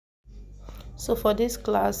So for this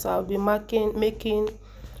class, I'll be making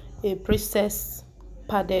a princess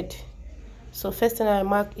padded. So first thing I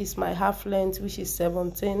mark is my half length, which is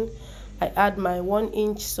 17. I add my 1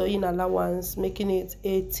 inch sewing allowance, making it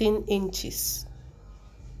 18 inches.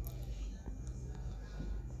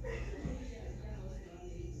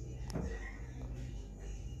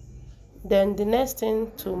 Then the next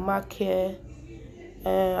thing to mark here,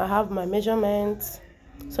 I have my measurements.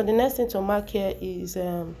 So the next thing to mark here is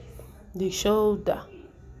the shoulder.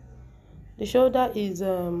 The shoulder is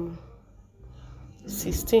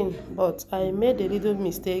 16, but I made a little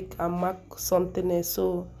mistake and mark something else,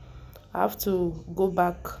 so I have to go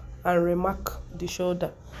back and remark the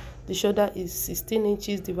shoulder. The shoulder is 16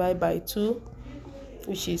 inches divided by 2,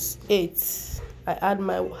 which is 8. I add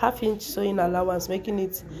my half-inch sewing allowance, making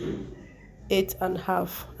it 8.5,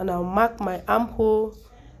 and I'll mark my armhole.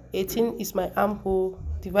 18 is my armhole,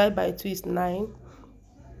 divided by 2 is 9.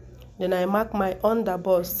 Then I mark my under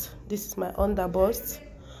bust. This is my under bust,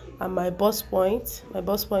 and my bust point. My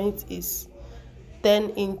bust point is 10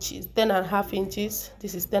 inches, 10.5 inches.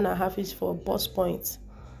 This is 10.5 inches for bust point.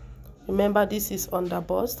 Remember, this is under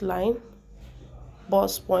bust line,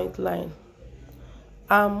 bust point line,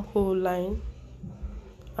 armhole line,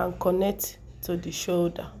 and connect to the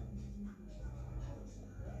shoulder.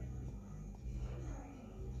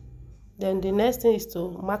 Then the next thing is to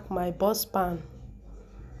mark my bust span,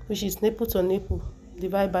 which is nipple to nipple,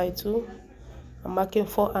 divide by 2. I'm marking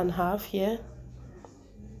 4.5 here,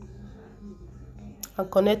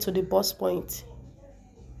 and connect to the bust point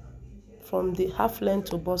from the half length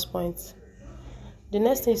to bust point. The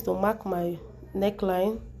next thing is to mark my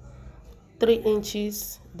neckline, 3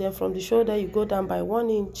 inches. Then from the shoulder you go down by 1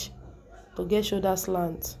 inch to get shoulder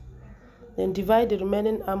slant. Then divide the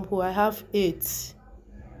remaining armhole. I have 8,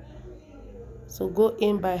 so go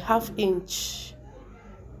in by ½ inch.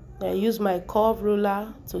 I use my curve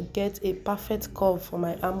ruler to get a perfect curve for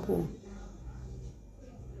my armhole.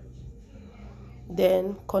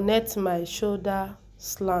 Then connect my shoulder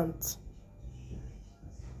slant.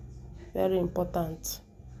 Very important.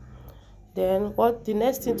 Then the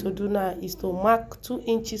next thing to do now is to mark 2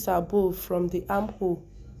 inches above from the armhole.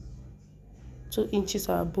 2 inches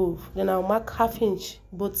above. Then I'll mark ½ inch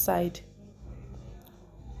both sides.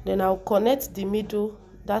 Then I'll connect the middle,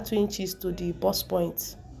 that 2 inches, to the bust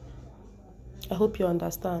point. I hope you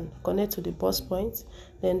understand. Connect to the bust point.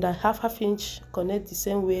 Then the half inch, connect the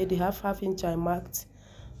same way the half inch I marked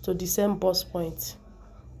to the same bust point.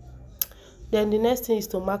 Then the next thing is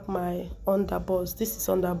to mark my under bust. This is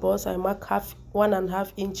under bust. I mark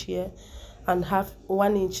 1.5 inch here and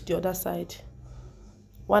 1 inch the other side.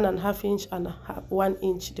 1.5 inch and 1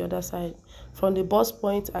 inch the other side. From the bust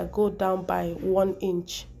point, I go down by 1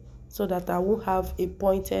 inch so that I will have a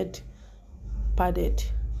pointed padded.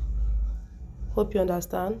 Hope you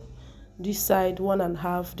understand. This side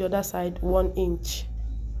 1.5, the other side 1 inch.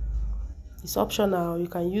 It's optional. You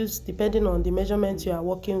can use depending on the measurement you are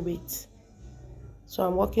working with. So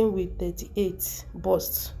I'm working with 38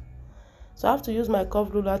 bust. So I have to use my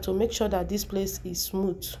curve ruler to make sure that this place is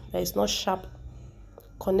smooth, that it's not sharp.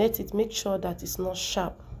 Connect it, make sure that it's not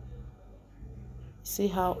sharp. See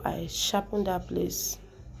how I sharpen that place.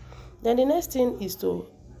 Then the next thing is to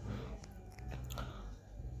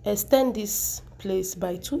extend this place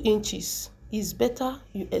by 2 inches. It's better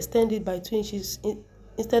you extend it by 2 inches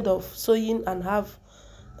instead of sewing and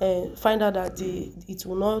find out that it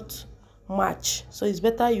will not match. So it's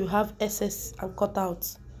better you have excess and cut out.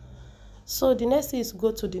 So the next thing is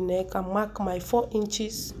go to the neck and mark my 4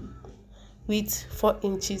 inches with 4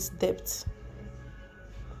 inches depth.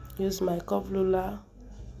 Use my curve ruler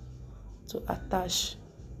to attach.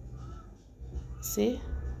 See?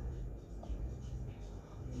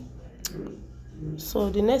 So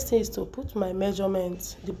the next thing is to put my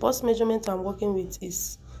measurement. The bust measurement I'm working with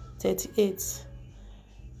is 38.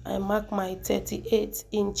 I mark my 38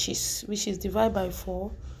 inches, which is divided by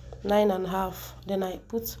 4, 9.5. Then I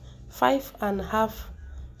put 5.5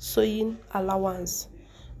 sewing allowance.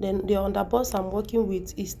 Then the under bust I'm working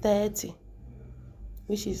with is 30,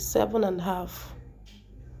 which is 7.5.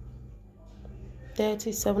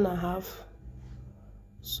 37.5.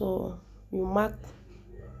 So you mark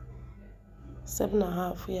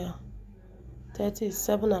 7.5, yeah. 30 is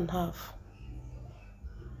 7.5.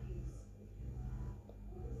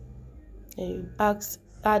 And you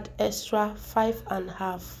add extra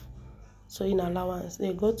 5.5 sewing allowance. Then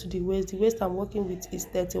you go to the waist. The waist I'm working with is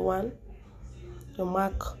 31. You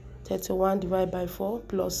mark 31 divided by 4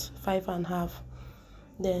 plus 5.5.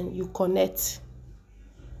 Then you connect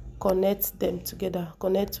them together.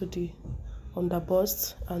 Connect to the under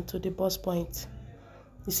bust and to the bust point.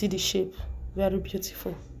 You see the shape. very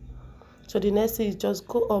beautiful. So the next thing is just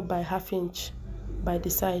go up by 1/2 inch by the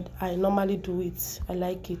side. I normally do it. I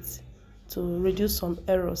like it to reduce some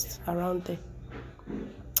errors around there.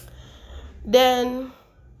 Then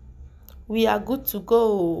we are good to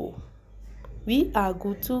go. We are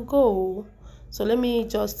good to go. So let me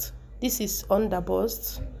just, this is under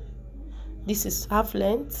bust, this is half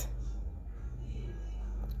length,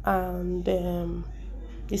 and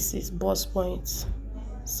this is bust point.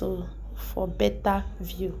 So for better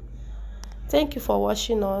view. Thank you for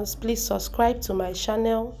watching us. Please subscribe to my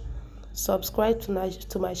channel. Subscribe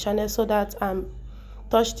to my channel so that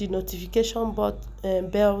touch the notification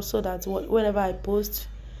bell, so that whenever I post,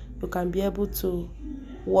 you can be able to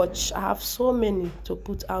watch. I have so many to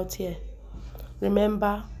put out here.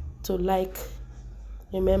 Remember to like.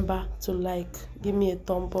 Remember to like. Give me a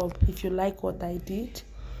thumb up if you like what I did.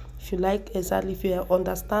 If you like exactly, if you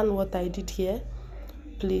understand what I did here,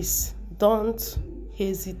 please don't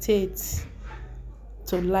hesitate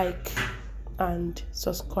to like and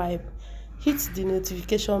subscribe. Hit the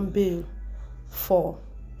notification bell for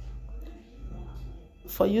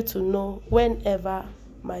you to know whenever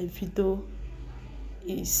my video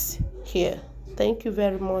is here. Thank you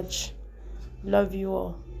very much. Love you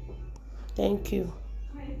all. Thank you.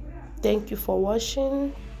 Thank you for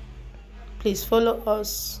watching. Please follow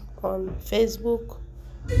us on Facebook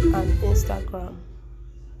and Instagram.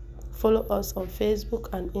 Follow us on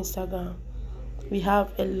Facebook and Instagram. We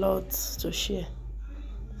have a lot to share.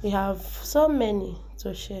 We have so many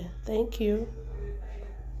to share. Thank you.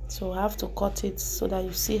 So I have to cut it so that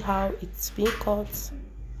you see how it's being cut.